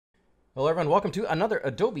Hello everyone, welcome to another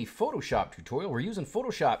Adobe Photoshop tutorial. We're using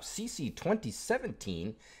Photoshop CC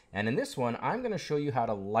 2017, and in this one I'm going to show you how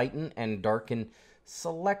to lighten and darken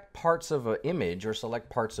select parts of an image or select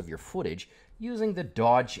parts of your footage using the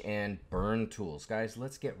dodge and burn tools. Guys,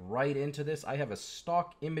 let's get right into this. I have a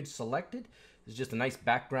stock image selected. It's just a nice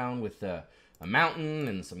background with a mountain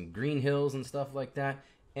and some green hills and stuff like that.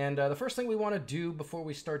 And the first thing we want to do before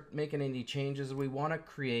we start making any changes is we want to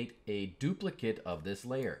create a duplicate of this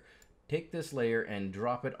layer. Take this layer and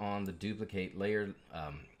drop it on the duplicate layer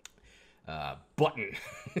button.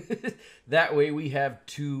 That way we have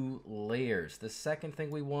two layers. The second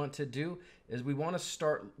thing we want to do is we want to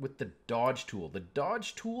start with the dodge tool. The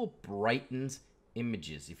dodge tool brightens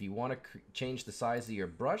images. If you want to change the size of your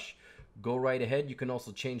brush, go right ahead. You can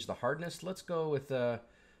also change the hardness. Let's go with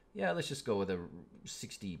let's just go with a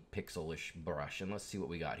 60 pixel-ish brush and let's see what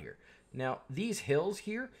we got here. Now these hills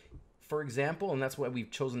here, for example, and that's why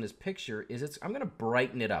we've chosen this picture, is I'm going to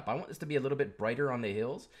brighten it up. I want this to be a little bit brighter on the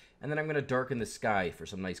hills, and then I'm going to darken the sky for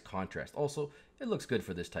some nice contrast. Also, it looks good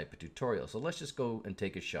for this type of tutorial, so let's just go and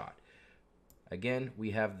take a shot. Again,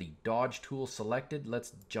 we have the dodge tool selected.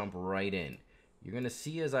 Let's jump right in. You're going to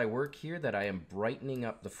see as I work here that I am brightening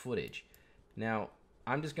up the footage. Now,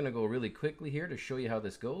 I'm just going to go really quickly here to show you how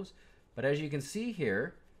this goes, but as you can see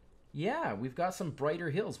here, yeah, we've got some brighter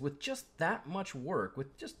hills with just that much work,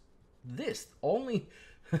 with just this only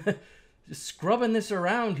just scrubbing this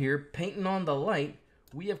around here, painting on the light,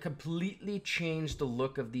 we have completely changed the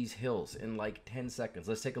look of these hills in like 10 seconds.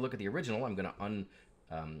 Let's take a look at the original. I'm gonna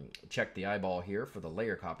check the eyeball here for the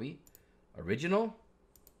layer copy. Original,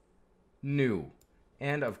 new,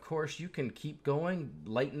 and of course you can keep going,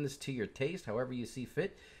 lighten this to your taste however you see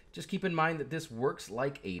fit. Just keep in mind that this works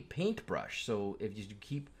like a paintbrush, so if you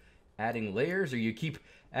keep adding layers or you keep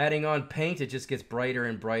adding on paint, it just gets brighter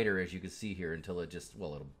and brighter, as you can see here, until it just,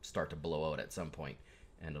 well, it'll start to blow out at some point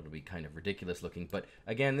and it'll be kind of ridiculous looking. But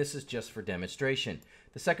again, this is just for demonstration.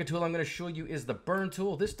 The second tool I'm going to show you is the burn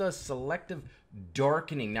tool. This does selective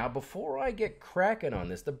darkening. Now before I get cracking on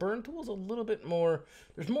this, the burn tool is a little bit more,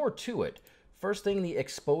 there's more to it. First thing, the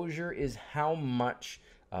exposure is how much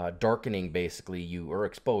darkening basically or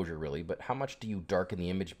exposure really, but how much do you darken the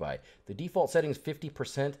image by? The default setting is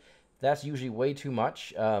 50%. That's usually way too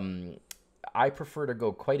much. I prefer to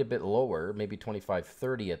go quite a bit lower, maybe 25,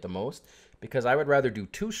 30 at the most, because I would rather do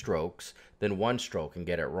 2 strokes than 1 stroke and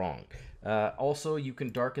get it wrong. Also, you can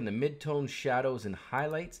darken the midtones, shadows, and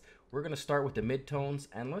highlights. We're going to start with the midtones,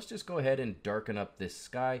 and let's just go ahead and darken up this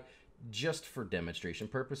sky just for demonstration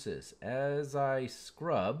purposes. As I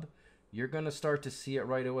scrub, you're going to start to see it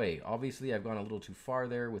right away. Obviously, I've gone a little too far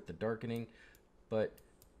there with the darkening, but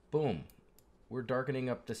boom. We're darkening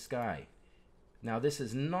up the sky. Now this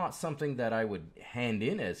is not something that I would hand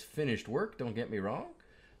in as finished work, don't get me wrong,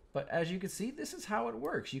 but as you can see, this is how it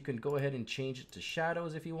works. You can go ahead and change it to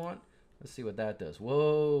shadows if you want. Let's see what that does.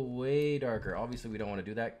 Whoa, way darker. Obviously we don't want to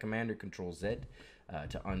do that. Command or Control Z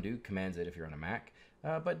to undo. Command Z if you're on a Mac.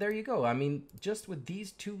 But there you go. I mean, just with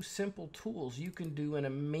these two simple tools, you can do an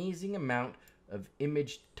amazing amount of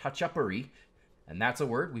image touch-uppery, and that's a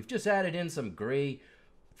word. We've just added in some gray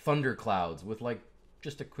thunder clouds with like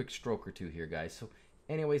just a quick stroke or two here, guys. So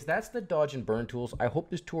anyways, that's the dodge and burn tools. I hope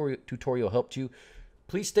this tutorial helped you.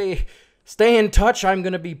 Please stay in touch. I'm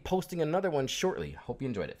going to be posting another one shortly. Hope you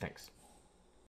enjoyed it. Thanks.